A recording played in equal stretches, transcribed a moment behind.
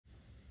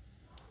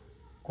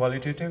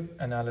Qualitative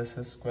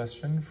analysis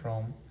question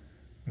from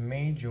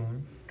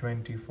May-June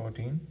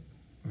 2014,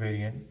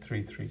 variant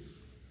 3.3.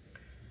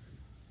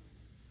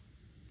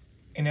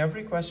 In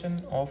every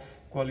question of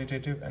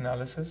qualitative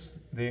analysis,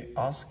 they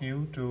ask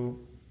you to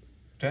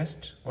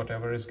test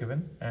whatever is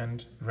given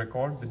and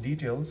record the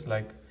details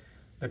like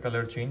the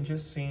color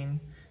changes seen,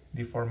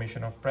 the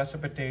formation of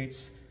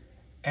precipitates,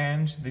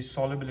 and the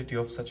solubility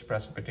of such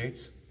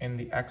precipitates in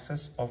the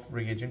excess of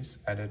reagents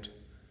added.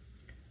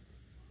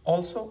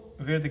 Also,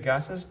 where the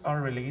gases are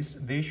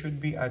released, they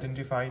should be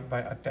identified by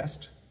a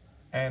test,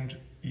 and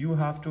you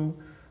have to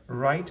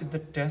write the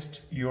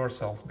test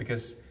yourself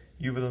because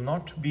you will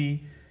not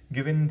be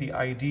given the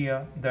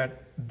idea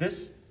that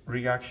this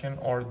reaction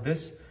or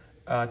this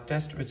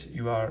test which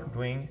you are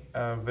doing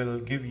will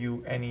give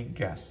you any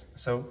gas.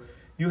 So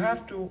you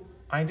have to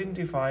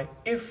identify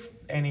if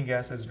any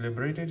gas is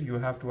liberated, you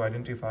have to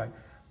identify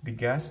the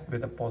gas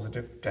with a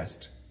positive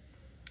test.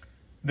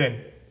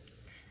 Then,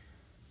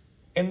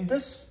 in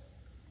this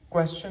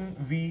question,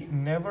 we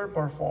never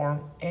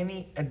perform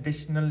any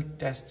additional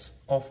tests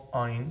of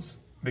ions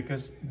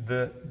because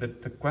the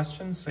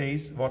question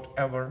says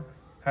whatever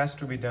has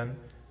to be done.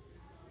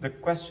 The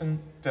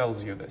question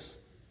tells you this.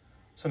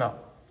 So now,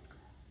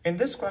 in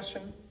this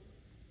question,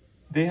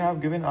 they have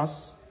given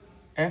us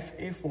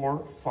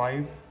Fa4,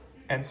 5,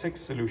 and 6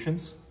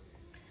 solutions,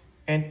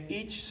 and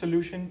each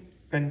solution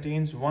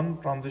contains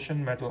one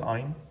transition metal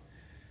ion,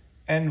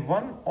 and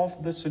one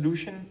of the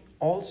solution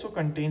also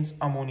contains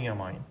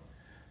ammonium ion.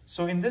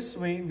 So in this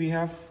way, we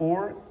have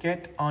 4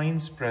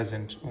 cations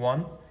present.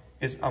 One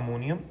is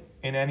ammonium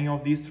in any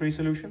of these 3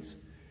 solutions,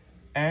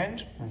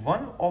 and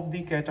one of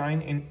the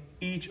cation in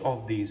each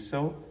of these.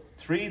 So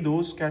 3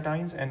 those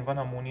cations and 1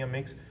 ammonia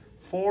makes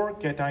 4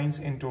 cations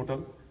in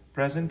total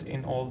present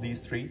in all these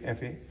 3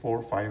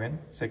 Fa4, 5, and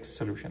 6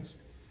 solutions.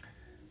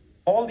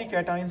 All the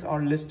cations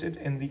are listed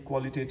in the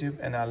qualitative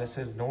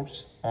analysis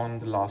notes on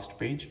the last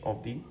page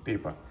of the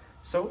paper.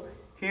 So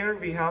here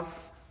we have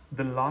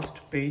the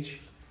last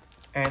page,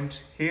 and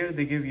here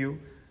they give you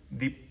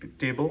the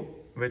table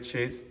which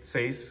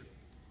says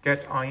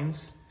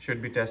cations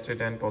should be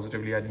tested and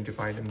positively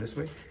identified in this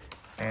way,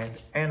 and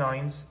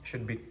anions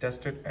should be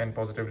tested and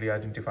positively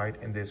identified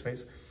in these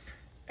ways,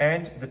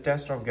 and the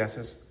test of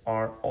gases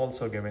are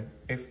also given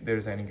if there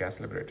is any gas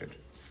liberated.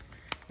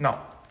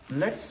 Now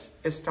let's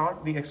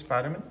start the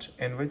experiment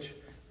in which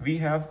we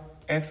have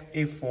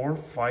Fa4,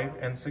 5,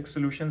 and 6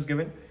 solutions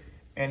given,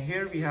 and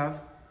here we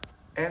have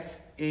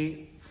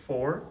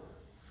Fa4,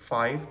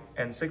 5,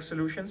 and 6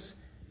 solutions,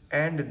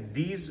 and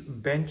these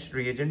bench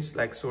reagents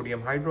like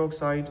sodium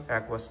hydroxide,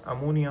 aqueous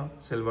ammonia,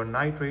 silver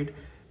nitrate,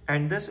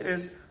 and this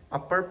is a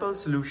purple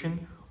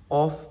solution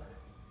of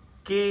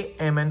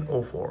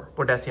KMnO4,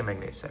 potassium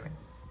magnate 7.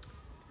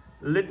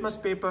 Litmus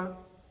paper,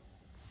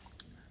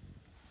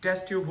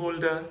 test tube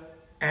holder,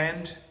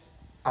 and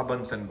a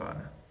Bunsen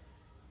burner.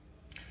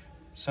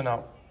 So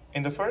now,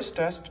 in the first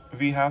test,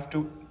 we have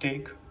to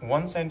take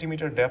 1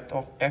 centimeter depth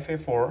of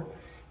Fa4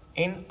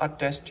 in a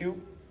test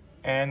tube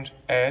and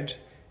add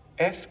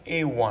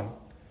Fa1,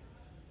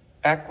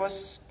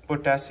 aqueous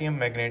potassium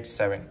magnate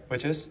 7,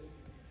 which is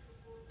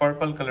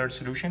purple colored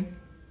solution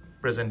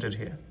presented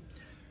here.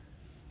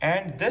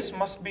 And this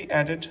must be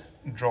added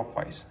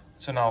dropwise.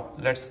 So now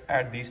let's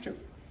add these two.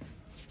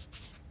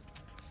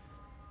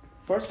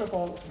 First of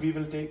all, we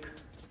will take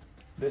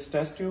this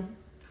test tube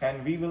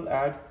and we will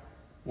add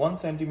 1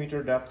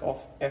 centimeter depth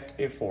of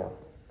Fa4.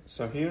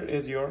 So here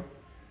is your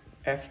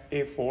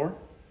Fa4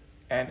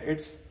 and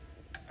it's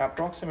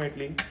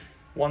approximately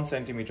 1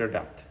 centimeter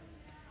depth.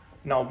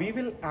 Now we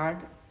will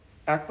add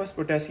aqueous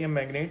potassium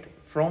magnate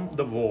from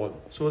the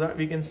wall so that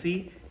we can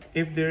see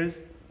if there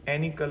is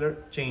any color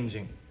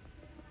changing.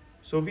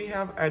 So we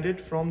have added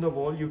from the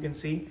wall. You can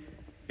see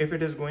if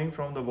it is going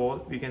from the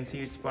wall, we can see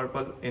it's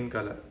purple in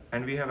color,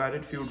 and we have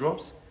added few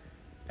drops,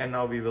 and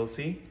now we will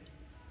see,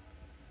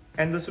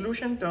 and the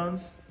solution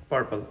turns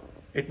purple.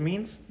 It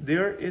means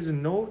there is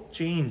no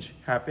change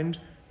happened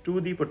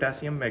to the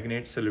potassium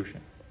magnate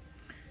solution.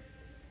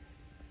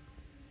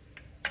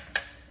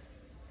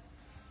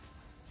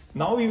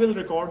 Now we will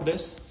record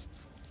this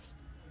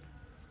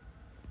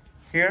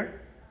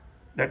here,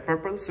 that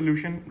purple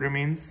solution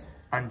remains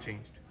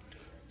unchanged.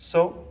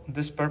 So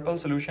this purple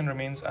solution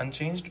remains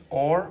unchanged,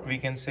 or we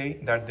can say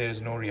that there is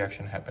no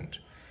reaction happened.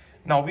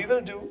 Now we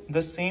will do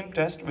the same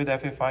test with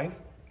Fa5.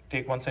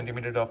 Take 1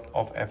 centimeter depth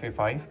of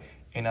Fa5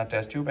 in a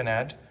test tube and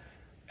add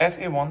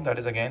Fa1, that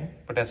is again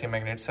potassium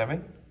magnate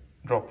 7,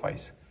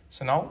 dropwise.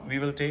 So now we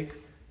will take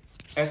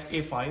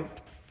Fa5,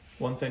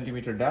 1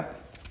 centimeter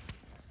depth.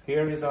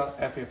 Here is our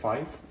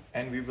Fa5,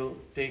 and we will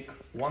take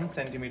 1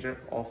 centimeter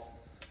of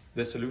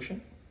the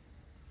solution.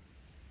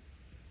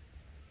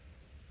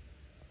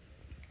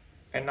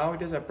 And now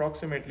it is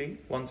approximately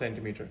 1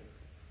 centimeter.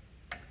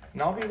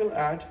 Now we will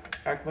add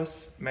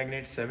aqueous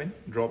magnate 7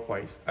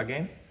 dropwise.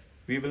 Again,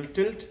 we will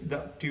tilt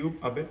the tube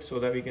a bit so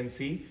that we can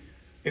see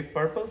if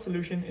purple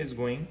solution is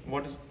going,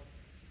 what is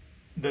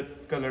the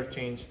color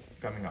change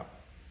coming up.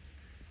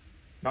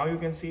 Now you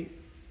can see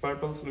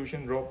purple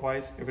solution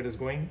dropwise if it is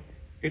going,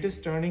 it is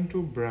turning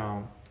to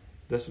brown.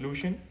 The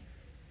solution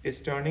is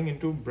turning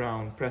into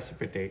brown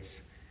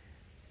precipitates.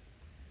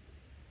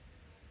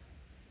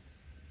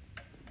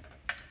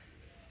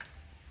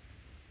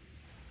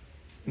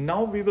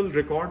 Now we will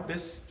record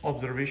this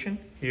observation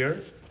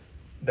here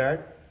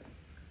that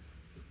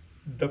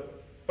the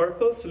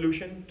purple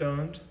solution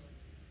turned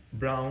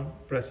brown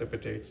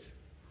precipitates.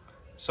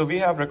 So we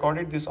have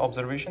recorded this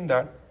observation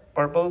that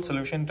purple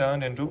solution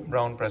turned into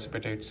brown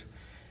precipitates.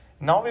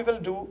 Now we will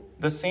do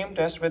the same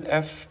test with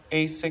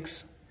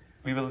Fa6.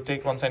 We will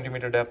take 1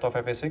 centimeter depth of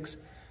Fa6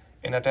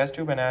 in a test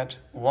tube and add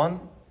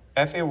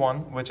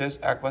Fa1, which is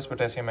aqueous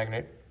potassium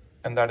magnate,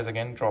 and that is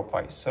again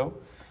dropwise. So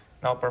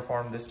now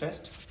perform this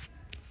test.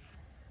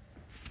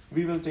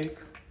 We will take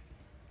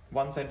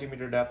 1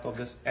 centimeter depth of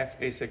this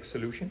Fa6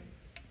 solution.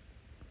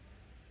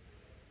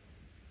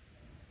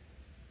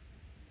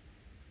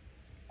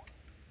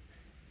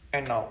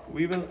 And now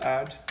we will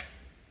add,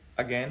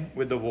 again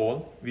with the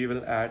wall, we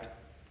will add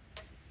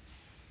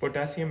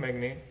potassium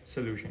magnate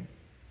solution.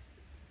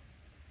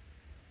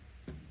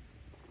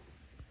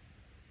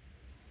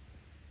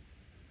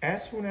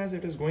 As soon as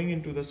it is going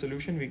into the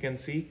solution, we can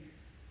see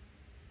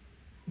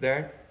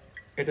that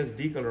it is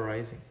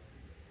decolorizing.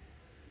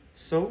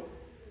 So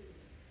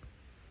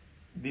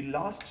the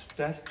last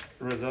test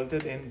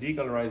resulted in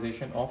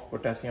decolorization of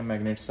potassium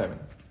magnate 7.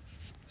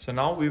 So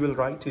now we will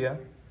write here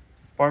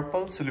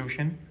purple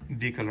solution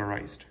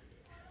decolorized.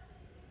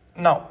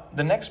 Now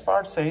the next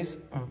part says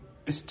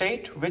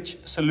state which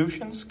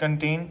solutions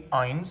contain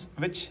ions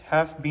which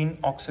have been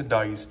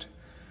oxidized.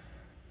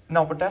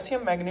 Now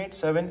potassium magnate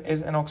 7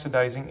 is an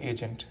oxidizing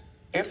agent.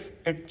 If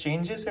it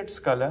changes its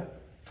color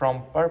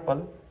from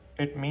purple,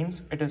 it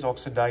means it is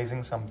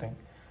oxidizing something.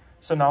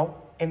 So now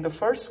in the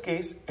first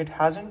case, it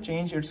hasn't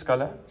changed its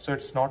color, so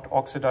it's not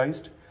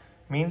oxidized.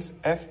 Means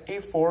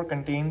Fa4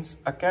 contains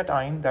a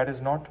cation that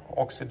is not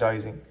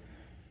oxidizing.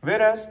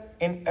 Whereas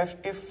in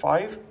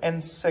Fa5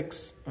 and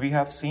 6, we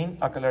have seen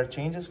a color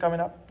change is coming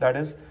up. That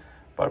is,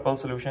 purple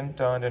solution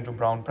turned into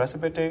brown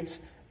precipitates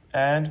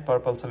and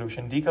purple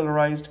solution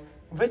decolorized,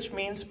 which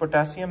means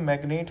potassium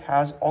magnate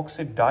has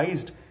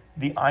oxidized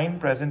the ion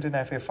present in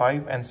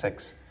Fa5 and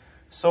 6.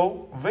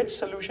 So which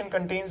solution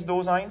contains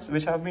those ions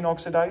which have been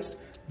oxidized?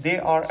 They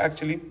are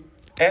actually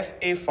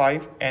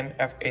Fa5 and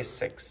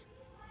Fa6.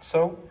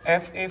 So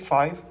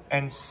Fa5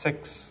 and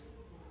 6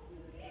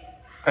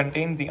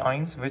 contain the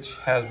ions which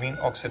has been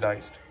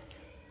oxidized.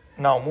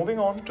 Now moving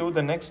on to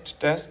the next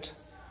test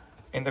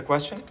in the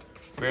question,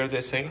 where they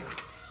say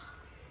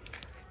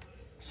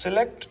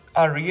select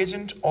a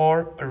reagent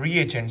or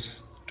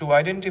reagents to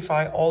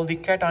identify all the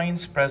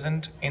cations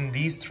present in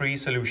these 3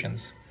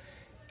 solutions.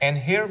 And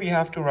here we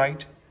have to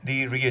write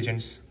the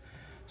reagents.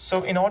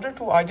 So in order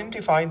to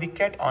identify the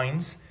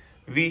cations,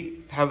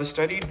 we have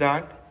studied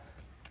that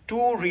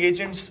 2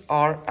 reagents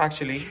are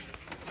actually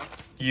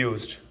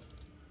used.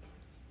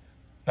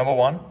 Number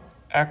 1,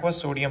 aqueous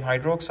sodium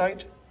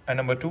hydroxide, and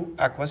number 2,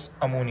 aqueous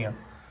ammonia.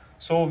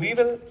 So we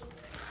will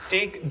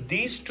take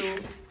these 2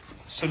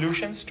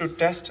 solutions to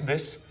test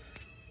this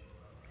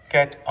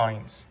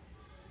cations.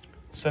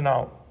 So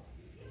now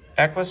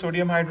aqueous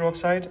sodium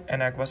hydroxide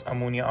and aqueous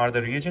ammonia are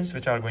the reagents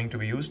which are going to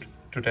be used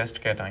to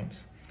test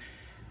cations.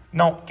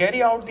 Now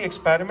carry out the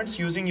experiments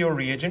using your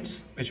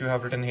reagents which you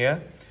have written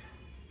here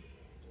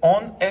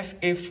on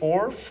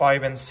Fa4,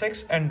 5 and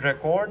 6 and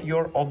record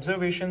your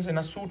observations in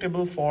a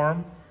suitable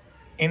form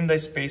in the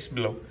space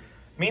below.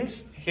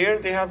 Means here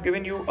they have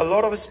given you a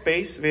lot of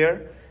space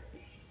where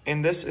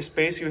in this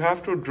space you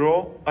have to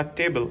draw a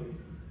table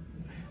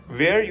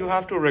where you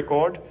have to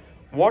record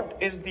what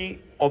is the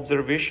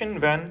observation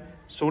when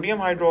sodium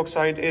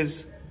hydroxide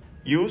is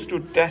used to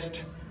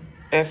test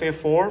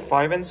Fa4,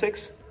 5 and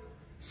 6.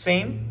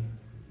 Same.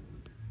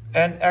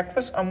 And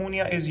aqueous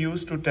ammonia is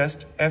used to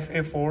test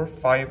Fa4,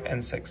 5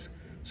 and 6.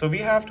 So we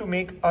have to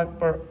make a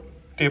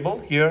table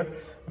here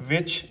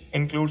which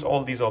includes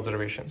all these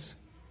observations.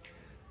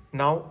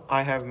 Now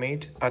I have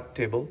made a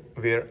table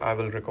where I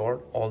will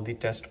record all the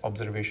test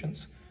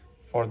observations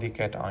for the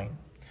cation.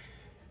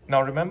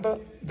 Now remember,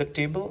 the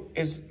table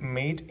is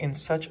made in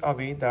such a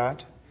way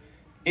that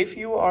if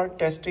you are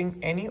testing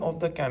any of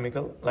the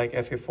chemical like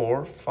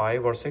Fa4,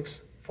 5 or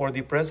 6 for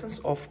the presence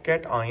of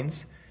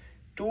cations,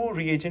 2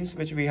 reagents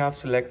which we have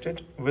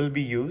selected will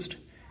be used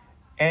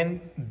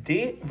and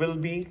they will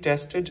be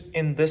tested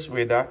in this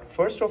way that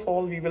first of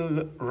all we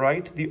will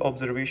write the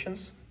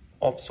observations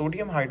of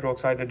sodium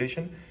hydroxide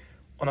addition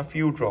on a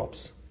few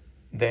drops.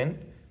 Then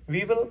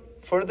we will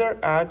further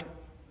add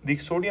the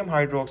sodium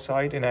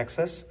hydroxide in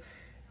excess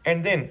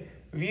and then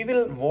we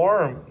will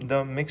warm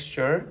the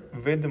mixture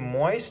with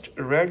moist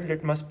red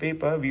litmus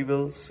paper. We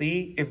will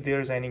see if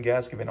there is any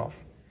gas given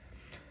off.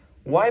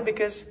 Why?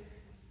 Because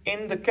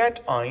in the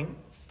cation,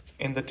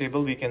 in the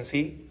table we can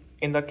see,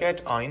 in the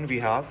cation we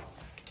have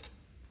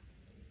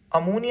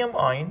ammonium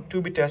ion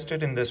to be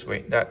tested in this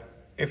way, that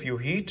if you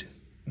heat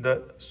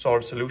the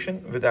salt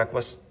solution with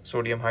aqueous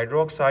sodium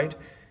hydroxide,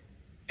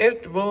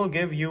 it will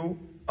give you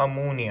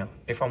ammonia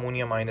if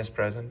ammonium ion is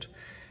present.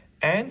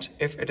 And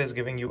if it is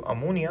giving you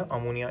ammonia,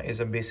 ammonia is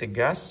a basic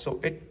gas, so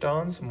it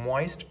turns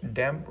moist,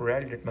 damp,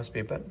 red litmus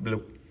paper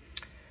blue.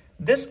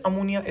 This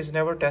ammonia is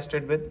never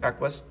tested with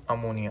aqueous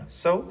ammonia.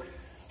 So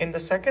in the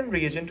second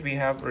reagent we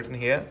have written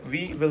here,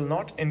 we will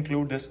not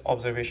include this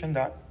observation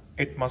that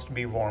it must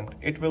be warmed.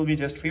 It will be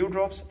just few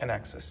drops and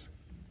access.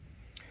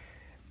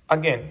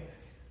 Again,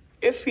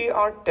 if we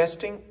are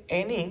testing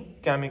any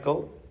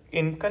chemical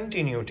in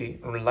continuity,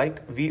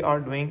 like we are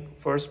doing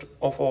first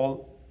of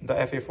all the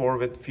Fa4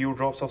 with few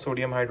drops of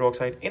sodium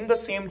hydroxide, in the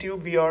same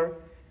tube we are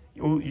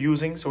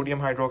using sodium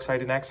hydroxide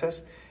in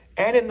excess,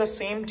 and in the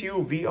same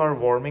tube we are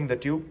warming the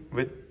tube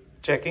with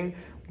checking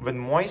with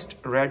moist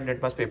red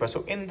litmus paper.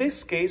 So in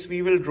this case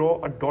we will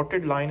draw a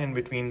dotted line in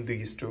between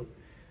these two.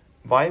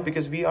 Why?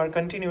 Because we are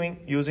continuing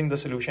using the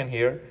solution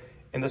here.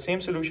 In the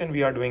same solution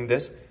we are doing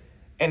this,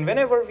 and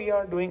whenever we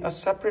are doing a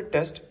separate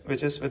test,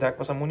 which is with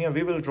aqueous ammonia,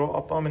 we will draw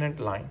a permanent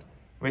line,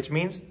 which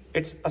means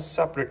it's a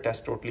separate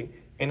test totally.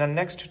 In a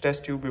next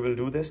test tube we will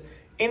do this.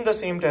 In the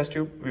same test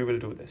tube we will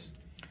do this.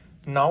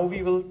 Now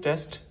we will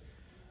test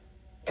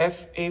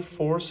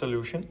Fa4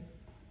 solution,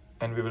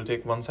 and we will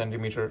take 1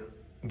 centimeter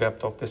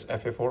depth of this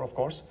Fa4, of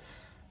course,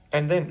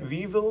 and then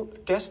we will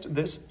test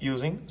this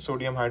using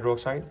sodium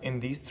hydroxide in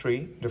these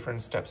 3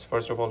 different steps.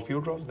 First of all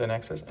few drops, then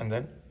excess, and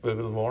then we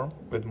will warm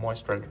with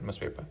moist red litmus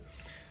paper.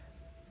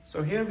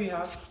 So here we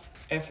have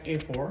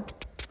Fa4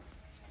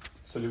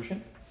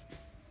 solution.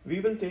 We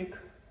will take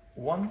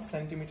 1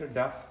 centimeter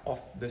depth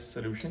of this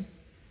solution,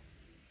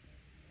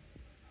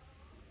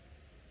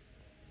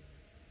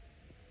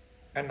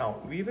 and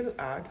now we will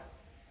add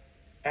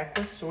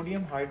aqueous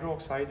sodium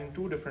hydroxide in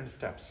 2 different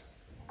steps.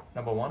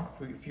 Number 1,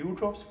 few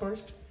drops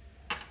first,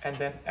 and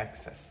then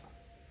excess.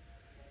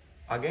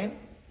 Again,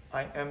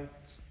 I am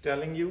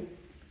telling you,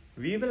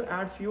 we will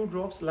add few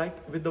drops like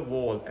with the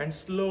wall and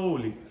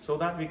slowly, so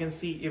that we can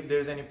see if there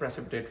is any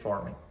precipitate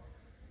forming.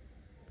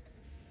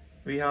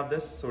 We have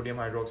this sodium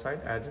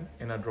hydroxide added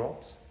in a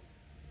drops.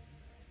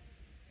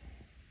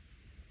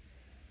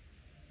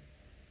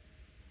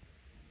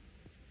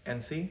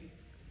 And see,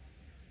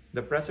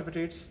 the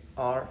precipitates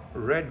are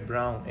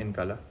red-brown in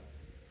color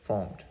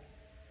formed.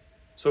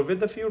 So with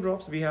the few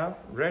drops we have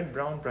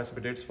red-brown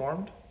precipitates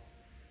formed,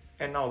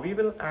 and now we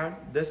will add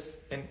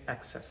this in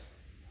excess.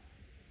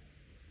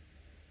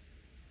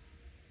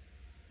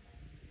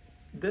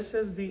 This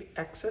is the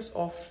excess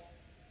of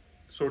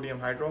sodium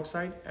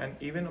hydroxide, and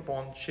even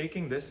upon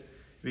shaking this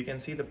we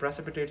can see the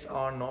precipitates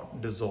are not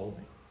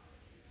dissolving.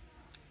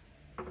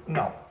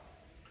 Now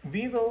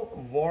we will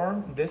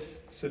warm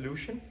this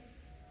solution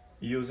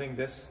using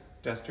this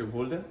test tube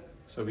holder.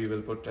 So we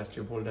will put test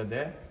tube holder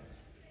there,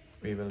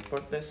 we will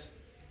put this,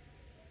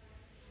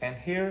 and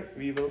here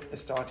we will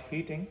start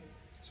heating.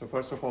 So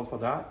first of all, for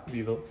that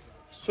we will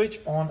switch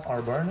on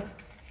our burner,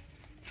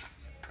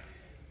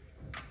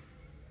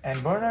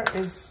 and burner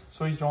is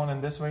switched on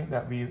in this way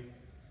that we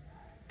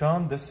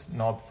turn this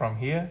knob from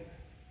here,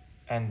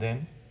 and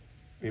then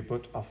we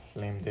put a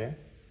flame there,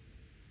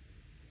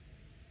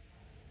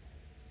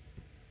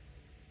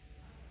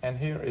 and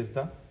here is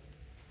the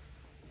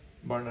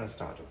burner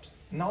started.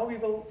 Now we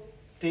will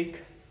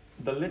take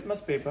the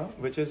litmus paper,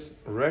 which is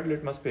red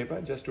litmus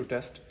paper, just to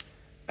test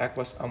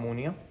aqueous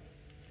ammonia.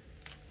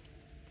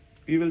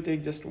 We will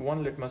take just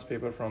 1 litmus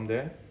paper from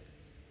there.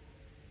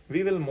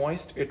 We will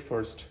moist it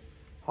first.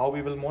 How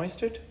we will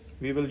moist it?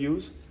 We will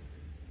use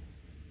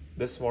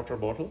this water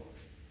bottle,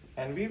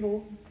 and we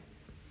will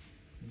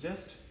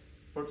just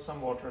put some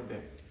water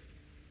there,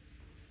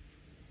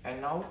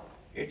 and now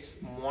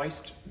it's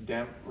moist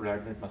damp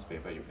red litmus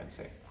paper, you can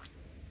say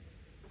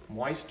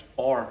moist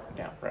or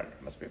damp red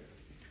litmus paper.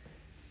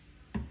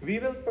 We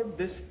will put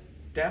this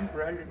damp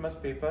red litmus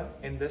paper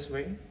in this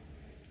way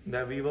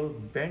that we will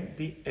bend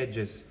the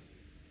edges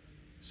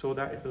so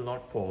that it will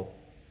not fall,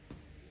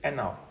 and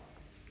now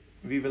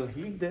we will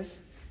heat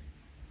this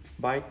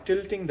by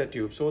tilting the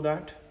tube so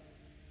that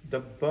the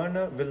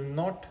burner will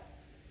not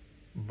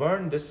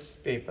burn this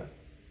paper.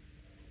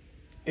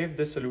 If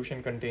this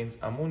solution contains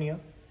ammonia,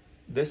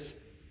 this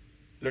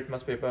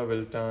litmus paper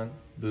will turn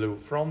blue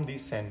from the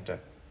center.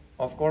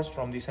 Of course,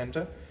 from the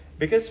center,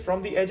 because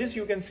from the edges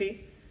you can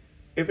see,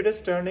 if it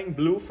is turning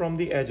blue from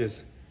the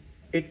edges,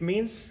 it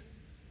means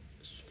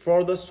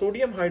for the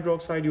sodium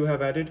hydroxide you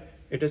have added,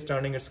 it is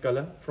turning its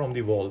color from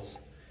the walls.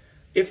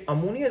 If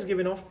ammonia is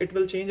given off, it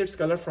will change its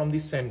color from the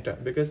center,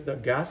 because the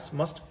gas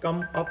must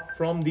come up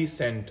from the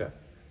center.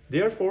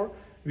 Therefore,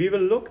 we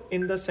will look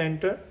in the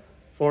center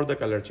for the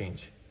color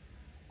change.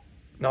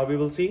 Now we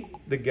will see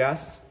the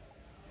gas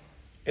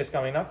is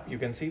coming up. You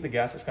can see the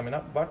gas is coming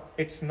up, but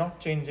it's not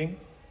changing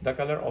the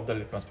color of the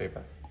litmus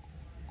paper.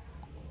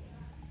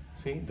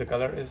 See, the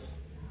color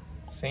is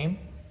same.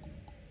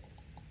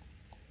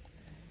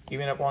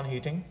 Even upon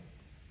heating,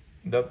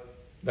 the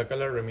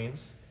color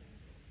remains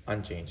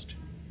unchanged.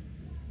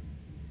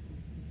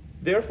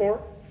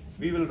 Therefore,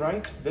 we will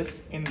write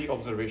this in the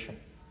observation.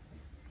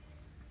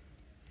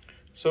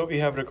 So we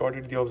have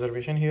recorded the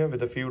observation here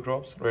with a few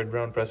drops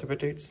red-brown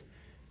precipitates,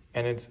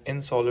 and it's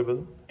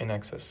insoluble in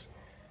excess.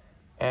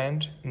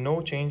 and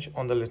no change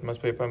on the litmus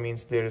paper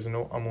means there is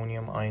no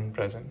ammonium ion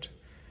present.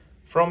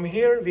 From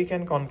here we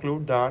can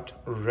conclude that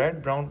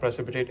red-brown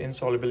precipitate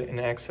insoluble in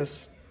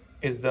excess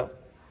is the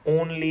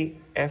only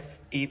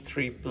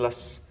Fe3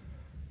 plus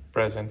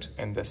present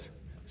in this.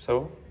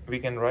 So we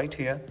can write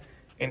here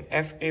in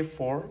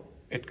Fa4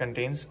 it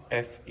contains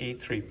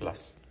Fe3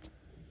 plus.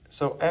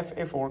 So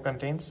Fa4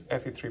 contains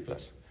Fe3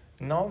 plus.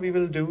 Now we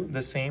will do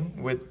the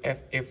same with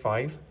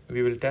Fa5.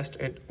 We will test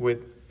it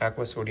with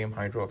aqueous sodium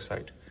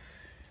hydroxide.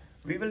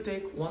 We will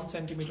take 1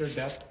 centimeter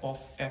depth of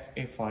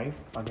Fa5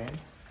 again.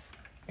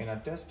 In a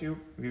test tube,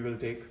 we will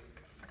take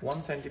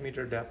 1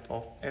 centimeter depth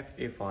of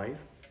Fa5.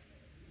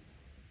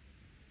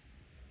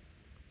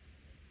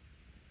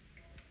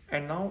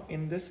 And now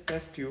in this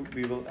test tube,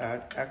 we will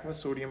add aqueous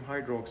sodium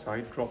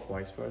hydroxide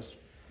dropwise first.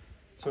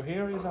 So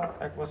here is our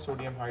aqueous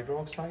sodium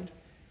hydroxide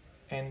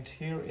and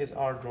here is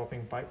our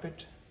dropping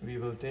pipette. We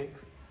will take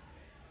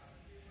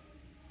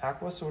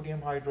aqueous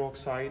sodium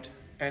hydroxide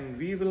and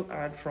we will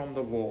add from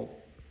the wall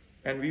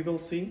and we will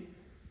see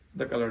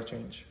the color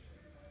change.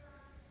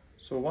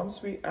 So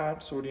once we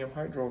add sodium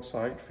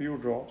hydroxide, few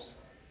drops,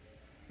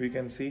 we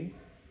can see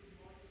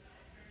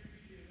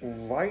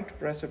white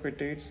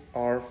precipitates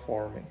are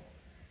forming.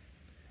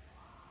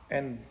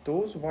 And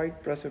those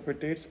white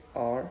precipitates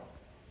are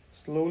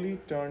slowly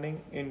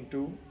turning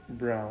into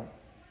brown.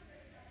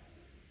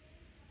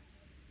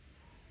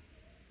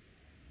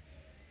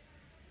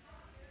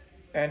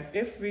 And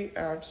if we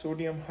add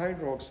sodium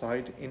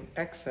hydroxide in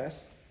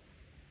excess,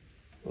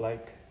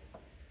 like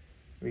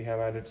we have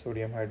added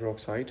sodium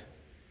hydroxide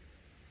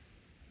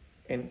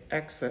in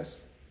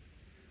excess,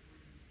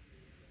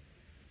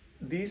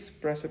 these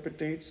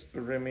precipitates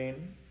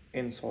remain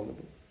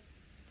insoluble.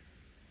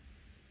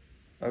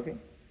 Okay.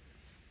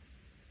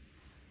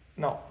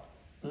 Now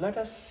let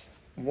us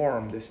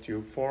warm this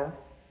tube for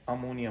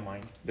ammonium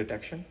ion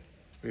detection.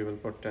 We will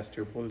put test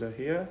tube holder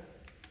here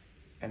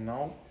and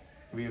now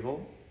we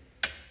will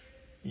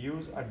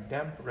use a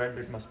damp red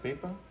litmus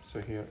paper.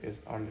 So here is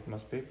our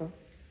litmus paper.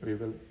 We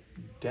will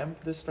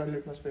damp this red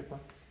litmus paper.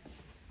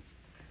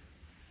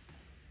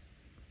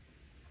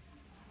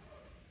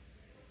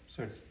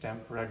 So it's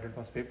damp red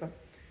litmus paper.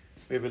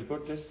 We will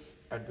put this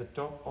at the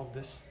top of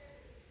this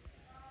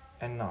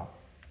and now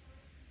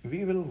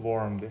we will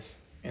warm this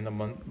in a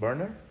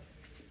burner.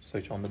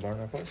 Switch on the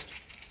burner first.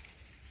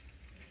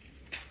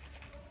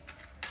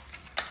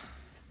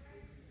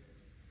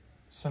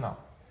 So now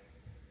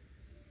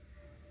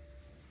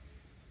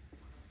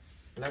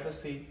let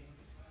us see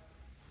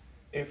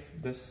if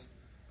this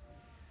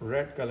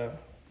red color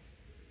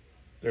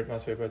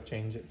litmus paper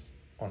changes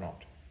or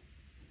not.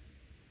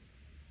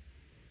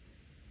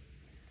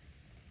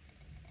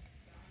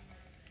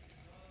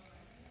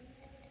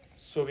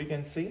 So we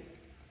can see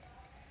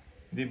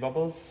the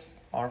bubbles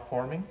are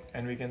forming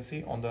and we can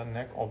see on the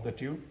neck of the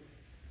tube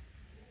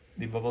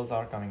the bubbles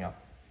are coming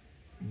up,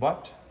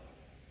 but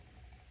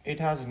it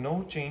has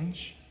no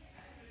change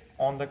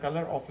on the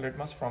color of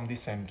litmus from the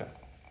center.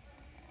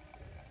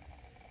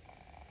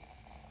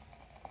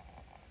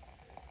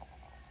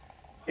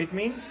 It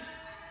means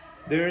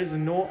there is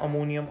no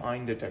ammonium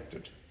ion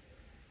detected.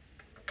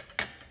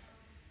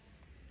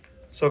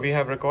 So we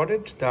have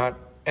recorded that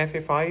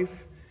Fa5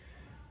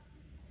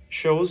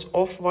 shows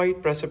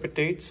off-white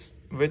precipitates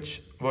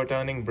which were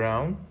turning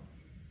brown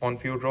on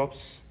few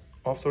drops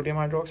of sodium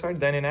hydroxide.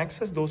 Then in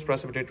excess, those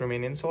precipitates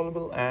remain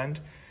insoluble and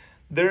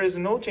there is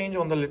no change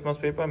on the litmus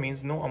paper,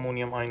 means no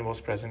ammonium ion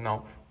was present.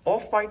 Now,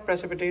 off-white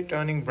precipitate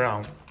turning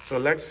brown. So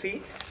let's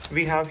see,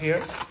 we have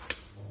here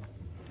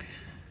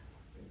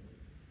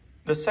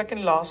the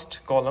second last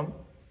column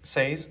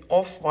says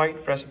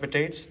off-white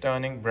precipitates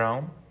turning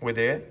brown with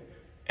air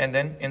and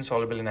then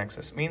insoluble in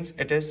excess, means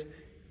it is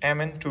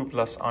Mn2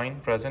 plus ion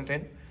present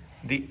in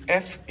the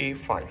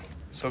Fa5.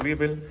 So we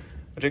will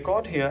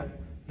record here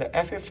the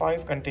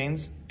Fa5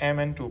 contains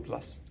Mn2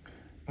 plus.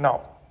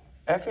 Now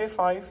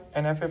Fa5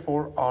 and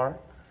Fa4 are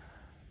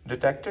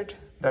detected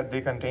that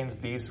they contains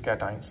these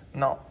cations.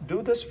 Now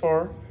do this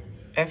for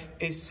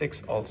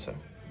Fa6 also.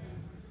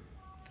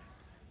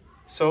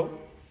 So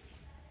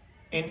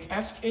in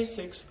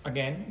Fa6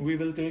 again we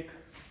will take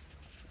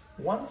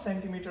 1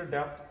 centimeter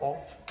depth of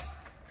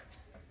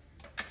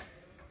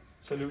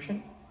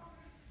solution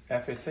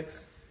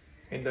Fa6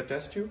 in the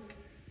test tube.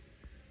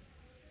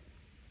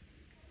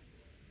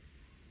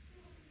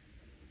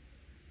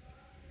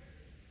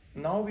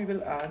 Now we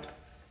will add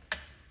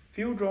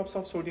few drops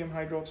of sodium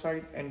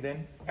hydroxide and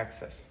then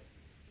excess.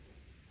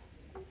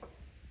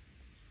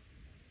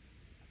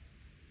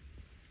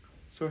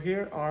 So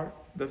here are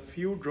the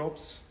few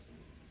drops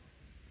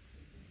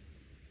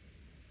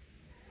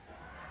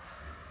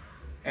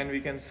and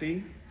we can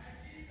see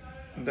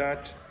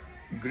that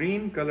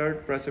green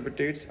colored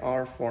precipitates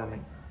are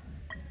forming.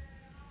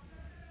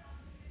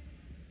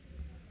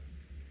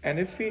 And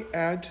if we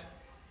add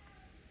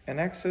an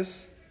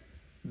excess,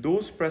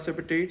 those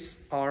precipitates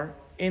are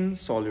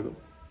insoluble.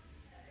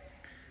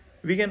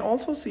 We can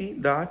also see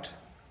that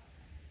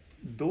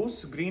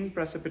those green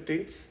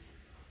precipitates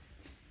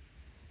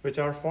which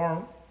are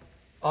formed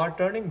are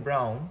turning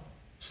brown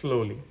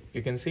slowly.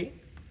 You can see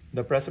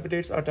the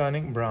precipitates are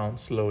turning brown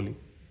slowly.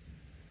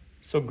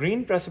 So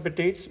green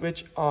precipitates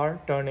which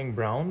are turning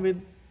brown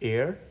with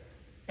air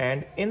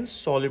and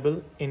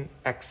insoluble in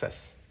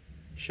excess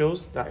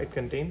shows that it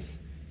contains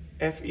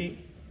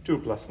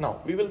Fe2+.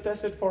 Now we will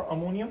test it for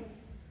ammonium.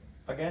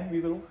 Again, we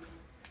will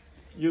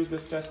use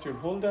this test tube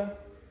holder.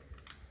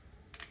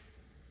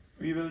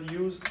 We will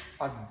use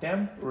a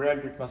damp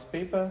red litmus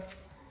paper.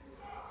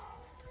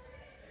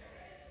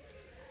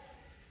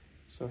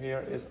 So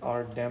here is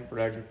our damp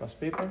red litmus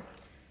paper.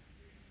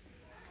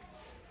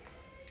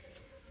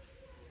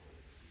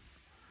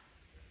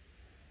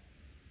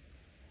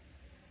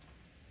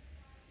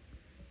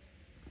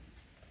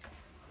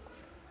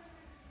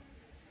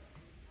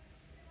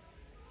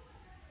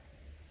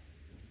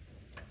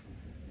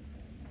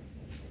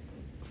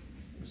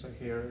 So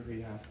here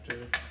we have to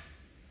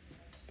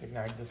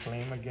ignite the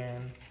flame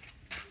again.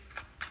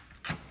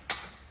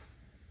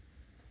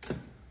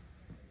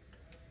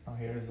 Now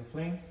here is the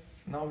flame.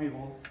 Now we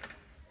will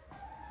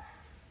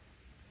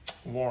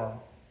warm.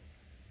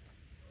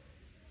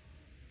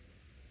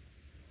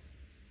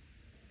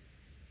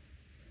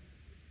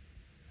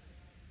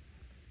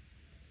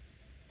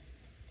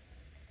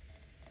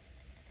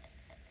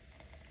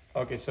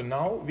 Okay, so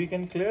now we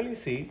can clearly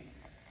see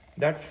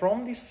that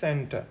from the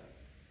center,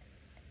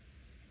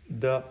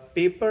 the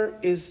paper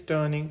is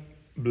turning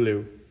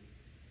blue.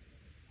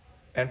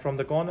 And from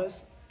the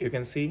corners, you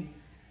can see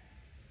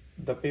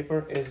the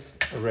paper is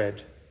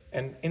red.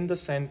 And in the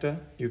center,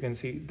 you can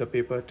see the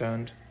paper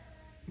turned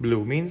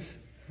blue. Means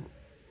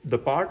the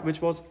part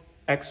which was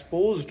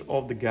exposed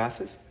of the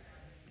gases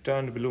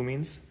turned blue,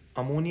 means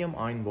ammonium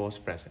ion was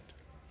present.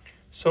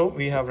 So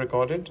we have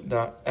recorded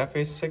that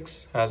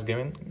Fa6 has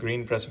given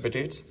green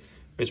precipitates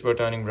which were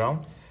turning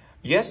brown.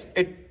 Yes,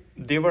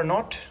 they were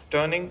not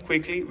turning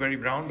quickly very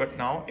brown, but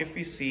now if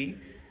we see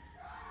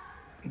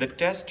the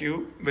test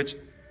tube which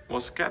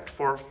was kept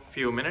for a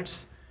few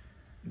minutes,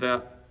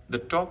 the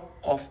top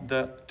of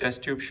the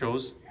test tube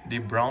shows the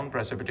brown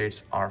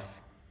precipitates are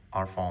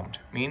formed.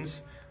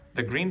 Means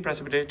the green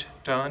precipitate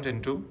turned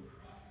into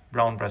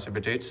brown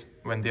precipitates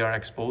when they are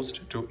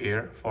exposed to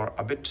air for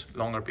a bit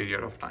longer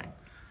period of time.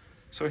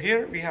 So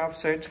here we have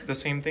said the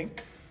same thing.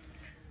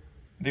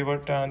 They were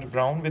turned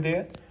brown with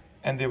air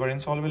and they were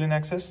insoluble in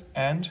excess,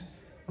 and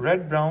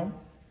red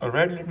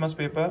litmus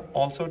paper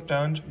also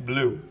turned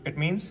blue. It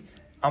means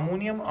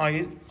ammonium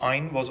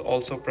ion was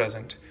also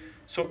present.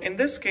 So in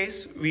this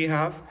case, we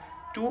have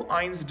two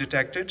ions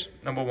detected.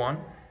 Number one,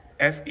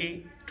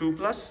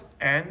 Fe2+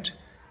 and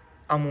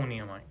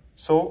ammonium ion.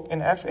 So in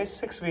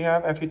Fa6, we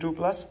have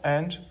Fe2+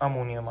 and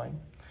ammonium ion.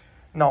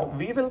 Now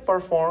we will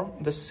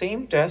perform the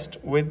same test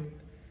with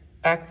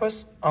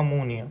aqueous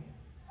ammonia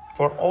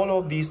for all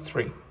of these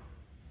three.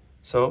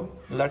 So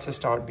let's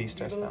start these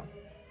tests now.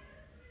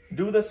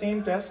 Do the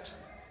same test.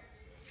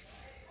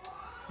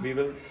 We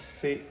will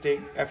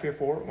take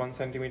Fa4 1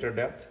 centimeter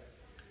depth.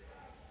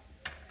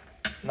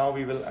 Now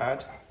we will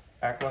add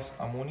aqueous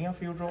ammonia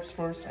few drops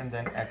first and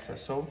then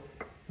excess. So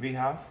we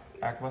have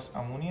aqueous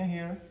ammonia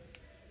here.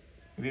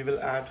 We will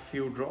add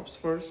few drops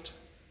first,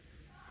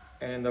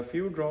 and in the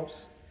few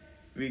drops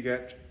we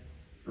get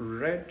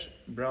red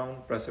brown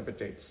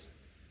precipitates,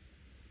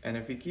 and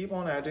if we keep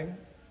on adding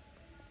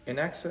in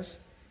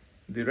excess,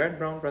 the red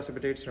brown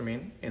precipitates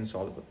remain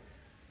insoluble.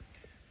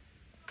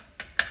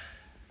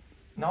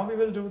 Now we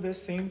will do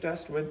this same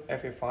test with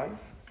Fa5.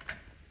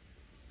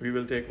 We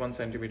will take 1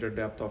 centimeter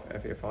depth of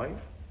Fa5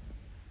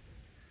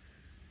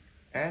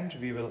 and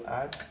we will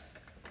add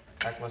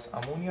aqueous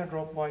ammonia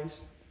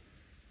dropwise.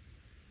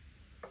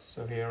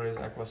 So here is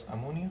aqueous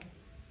ammonia.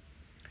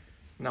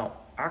 Now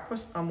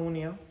aqueous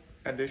ammonia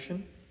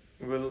addition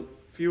will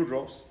few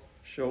drops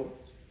show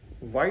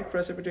white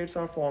precipitates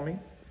are forming,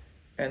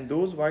 and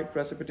those white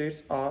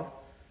precipitates are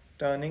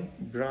turning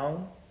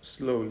brown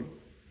slowly.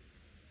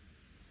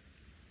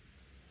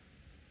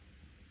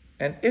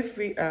 And if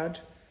we add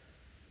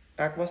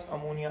aqueous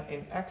ammonia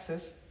in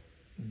excess,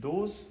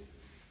 those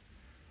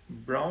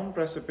brown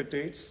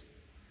precipitates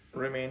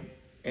remain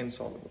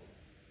insoluble.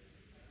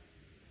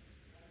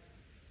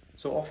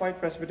 So off-white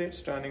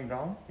precipitates turning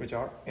brown, which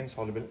are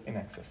insoluble in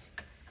excess.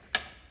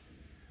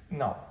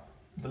 Now,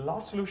 the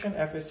last solution,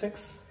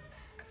 Fa6,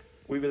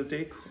 we will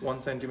take 1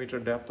 centimeter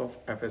depth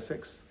of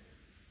Fa6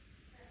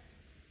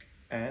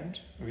 and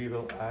we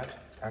will add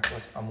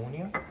aqueous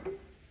ammonia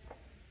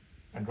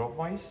and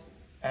dropwise,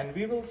 and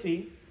we will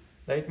see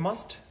that it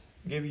must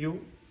give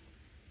you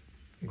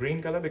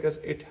green color because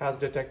it has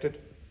detected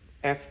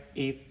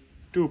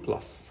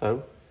Fe2+.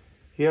 So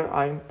here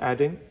I'm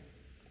adding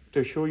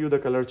to show you the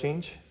color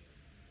change.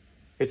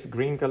 It's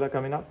green color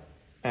coming up,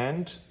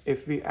 and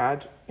if we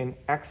add in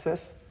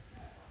excess,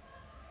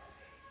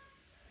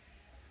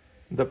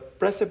 the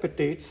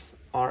precipitates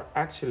are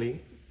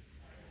actually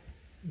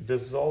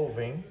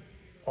dissolving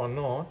or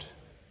not.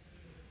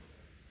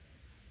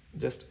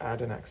 Just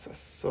add an excess.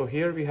 So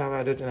here we have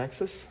added an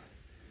excess,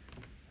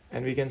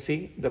 and we can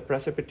see the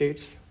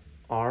precipitates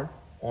are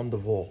on the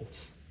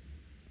walls.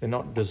 They're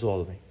not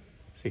dissolving.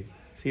 See,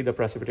 See, the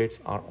precipitates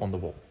are on the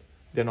wall.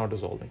 They're not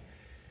dissolving.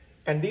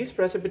 And these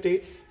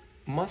precipitates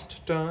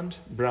must turn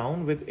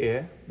brown with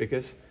air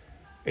because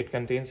it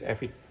contains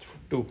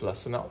Fe2+.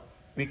 So now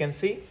we can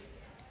see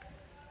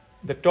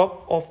the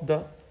top of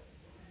the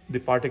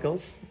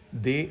particles,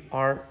 they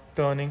are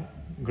turning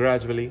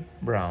gradually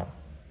brown.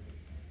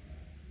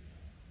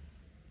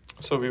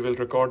 So we will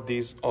record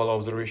these all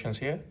observations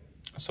here.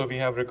 So we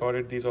have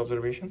recorded these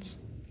observations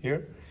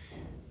here.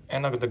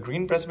 And now the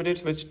green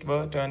precipitates which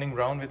were turning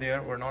brown with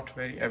air were not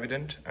very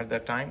evident at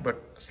that time, but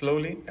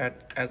slowly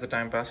as the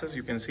time passes,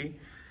 you can see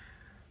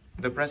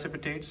the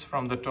precipitates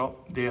from the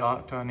top, they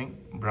are turning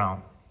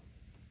brown.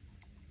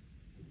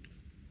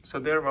 So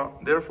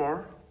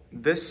therefore,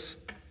 this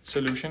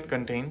solution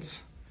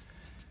contains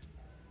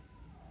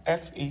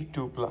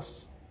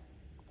Fe2+.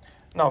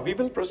 Now we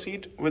will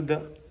proceed with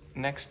the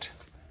next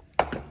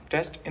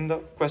test in the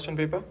question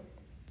paper.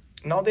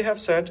 Now they have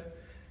said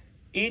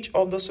each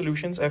of the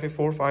solutions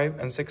Fe4, 5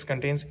 and 6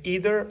 contains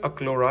either a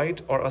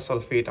chloride or a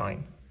sulfate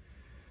ion.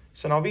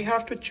 So now we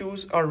have to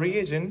choose a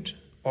reagent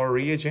or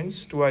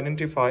reagents to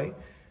identify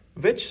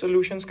which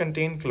solutions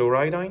contain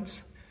chloride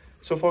ions.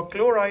 So for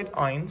chloride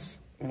ions,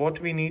 what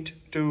we need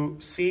to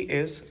see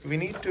is we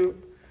need to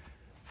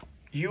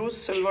use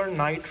silver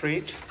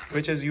nitrate,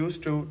 which is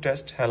used to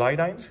test halide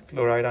ions.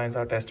 Chloride ions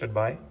are tested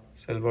by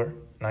silver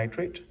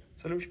nitrate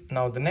solution.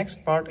 Now the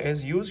next part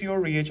is use your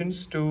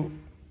reagents to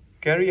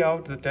carry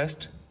out the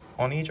test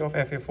on each of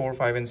Fe4,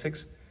 5 and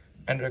 6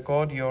 and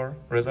record your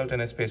result in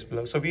a space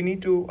below. So we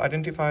need to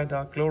identify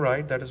the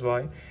chloride. That is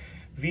why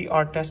we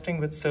are testing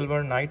with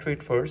silver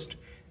nitrate first,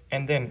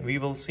 and then we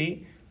will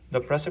see the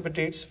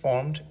precipitates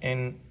formed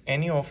in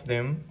any of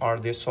them, are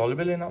they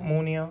soluble in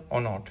ammonia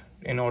or not,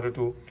 in order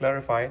to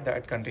clarify that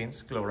it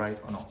contains chloride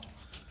or not.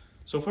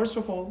 So first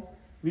of all,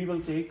 we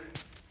will take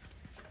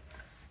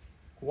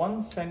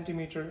 1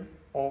 centimeter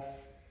of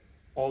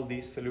all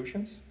these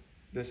solutions.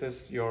 This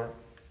is your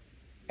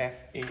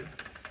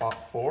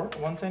Fa4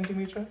 1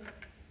 centimeter.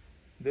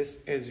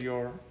 This is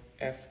your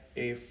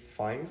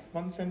Fa5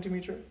 1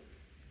 centimeter.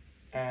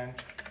 And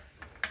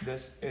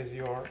this is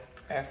your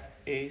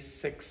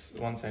Fa6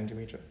 1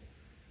 centimeter.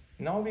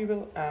 Now we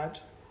will add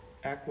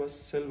aqueous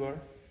silver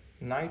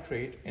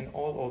nitrate in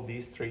all of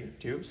these 3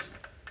 tubes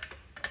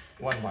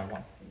one by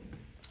one.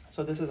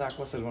 So this is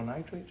aqueous silver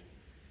nitrate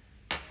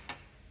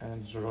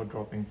and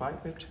dropping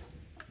pipette.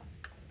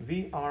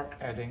 We are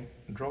adding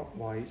drop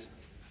wise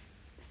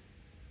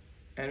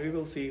and we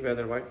will see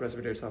whether white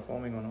precipitates are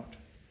forming or not.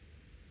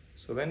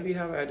 So when we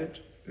have added,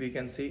 we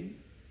can see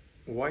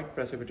white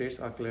precipitates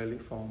are clearly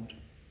formed.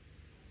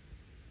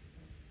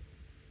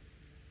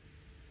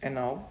 And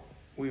now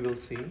we will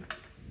see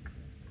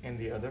in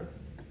the other.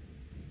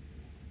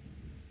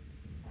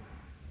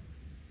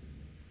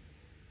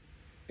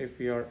 If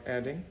we are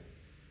adding,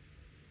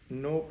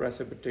 no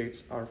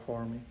precipitates are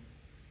forming.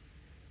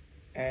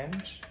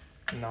 And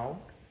now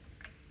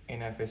in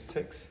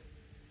Fa6,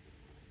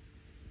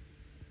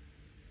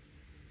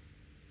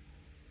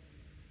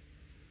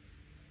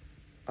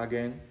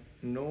 again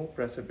no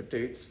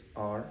precipitates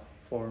are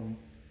forming.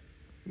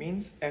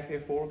 Means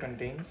Fa4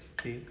 contains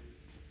the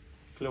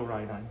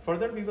chloride ion.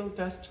 Further we will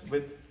test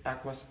with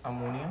aqueous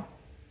ammonia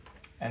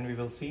and we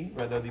will see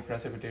whether the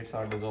precipitates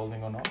are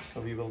dissolving or not.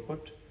 So we will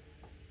put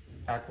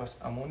aqueous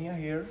ammonia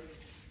here,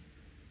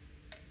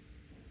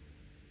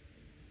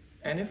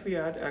 and if we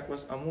add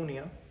aqueous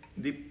ammonia,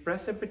 the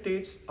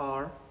precipitates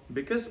are,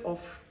 because of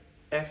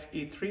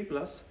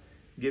Fe3+,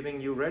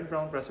 giving you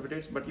red-brown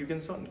precipitates, but you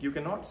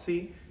cannot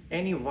see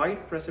any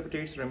white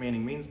precipitates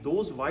remaining, means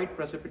those white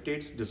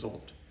precipitates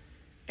dissolved.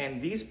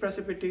 And these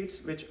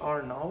precipitates which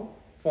are now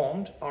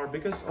formed are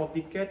because of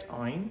the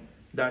cation,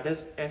 that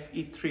is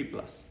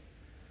Fe3+.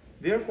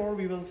 Therefore,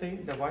 we will say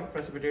the white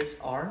precipitates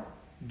are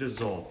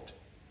dissolved.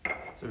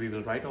 So we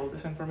will write all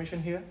this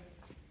information here.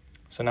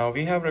 So now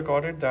we have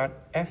recorded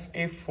that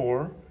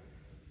Fa4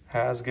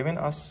 has given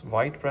us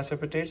white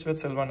precipitates with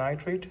silver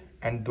nitrate,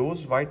 and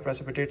those white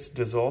precipitates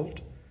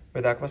dissolved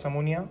with aqueous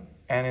ammonia,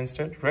 and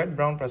instead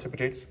red-brown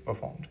precipitates were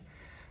formed.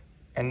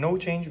 And no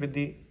change with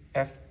the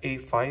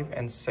Fa5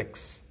 and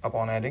 6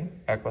 upon adding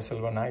aqueous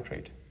silver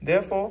nitrate.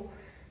 Therefore,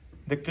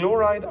 the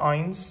chloride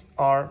ions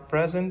are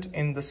present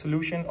in the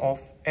solution of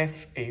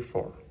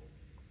Fa4.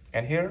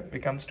 And here we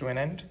comes to an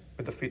end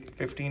with the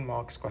 15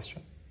 marks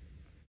question.